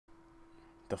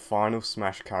The final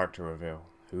Smash character reveal.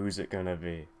 Who's it gonna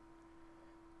be?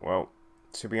 Well,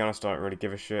 to be honest, I don't really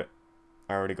give a shit.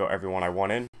 I already got everyone I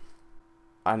want in.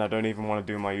 And I don't even want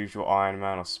to do my usual Iron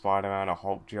Man or Spider-Man or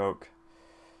Hulk joke.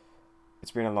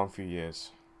 It's been a long few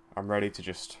years. I'm ready to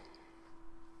just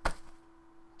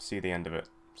see the end of it.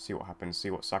 See what happens,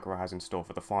 see what Sakura has in store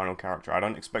for the final character. I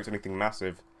don't expect anything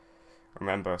massive.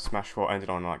 Remember, Smash 4 ended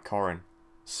on, like, Corrin.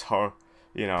 So,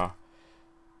 you know.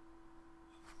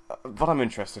 But I'm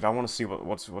interested. I want to see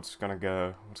what's gonna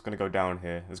go down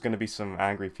here. There's gonna be some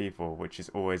angry people, which is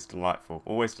always delightful.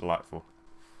 Always delightful.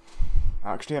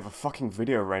 I actually have a fucking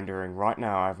video rendering right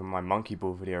now. I have my Monkey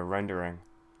Ball video rendering.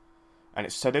 And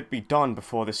it said it'd be done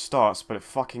before this starts, but it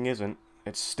fucking isn't.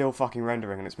 It's still fucking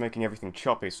rendering and it's making everything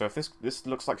choppy. So if this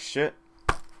looks like shit,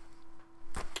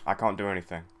 I can't do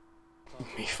anything.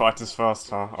 Me fighters first,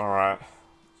 huh? Alright.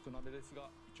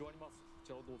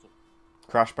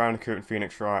 Crash Bandicoot and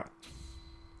Phoenix Wright.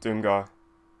 Doom Guy.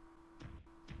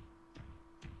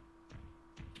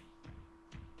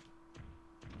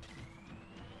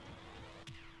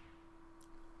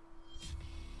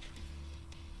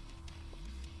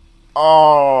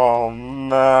 Oh,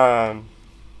 man.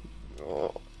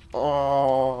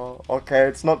 Oh, okay,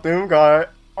 it's not Doom Guy.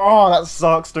 Oh, that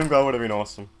sucks. Doom Guy would have been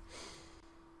awesome.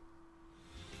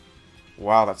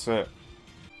 Wow, that's it.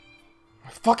 My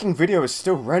fucking video is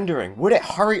still rendering. Would it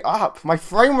hurry up? My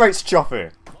frame rate's choppy.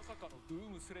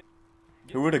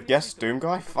 Who would have guessed Doom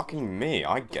Guy? Fucking me.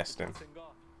 I guessed him.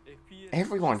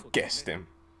 Everyone guessed him.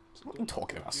 What are you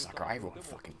talking about, Sakura? Everyone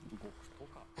fucking...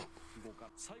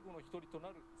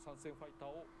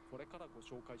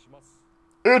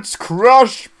 It's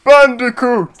Crash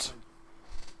Bandicoot!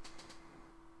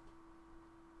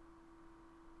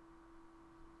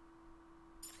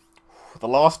 The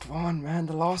last one, man,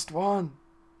 the last one.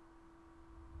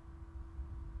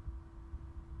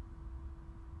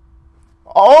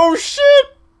 Oh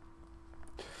shit!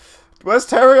 Where's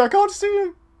Terry? I can't see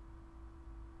him.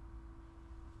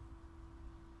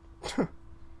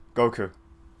 Goku.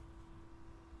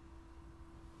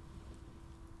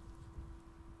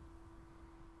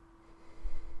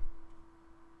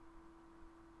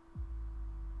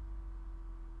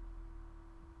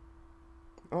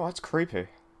 Oh, that's creepy.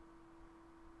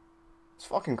 It's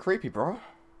fucking creepy, bro.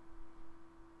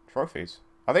 Trophies.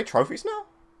 Are they trophies now?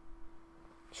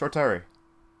 Sure, Terry.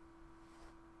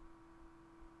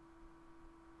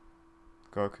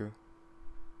 Goku.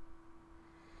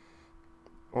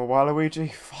 Or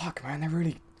Waluigi. Fuck, man, they're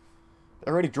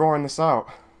really drawing this out.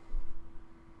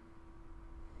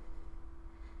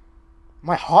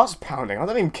 My heart's pounding. I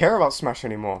don't even care about Smash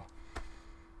anymore.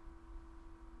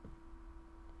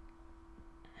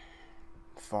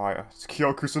 Fire. It's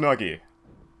Kyo Kusanagi.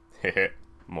 Hehe.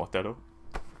 Motero.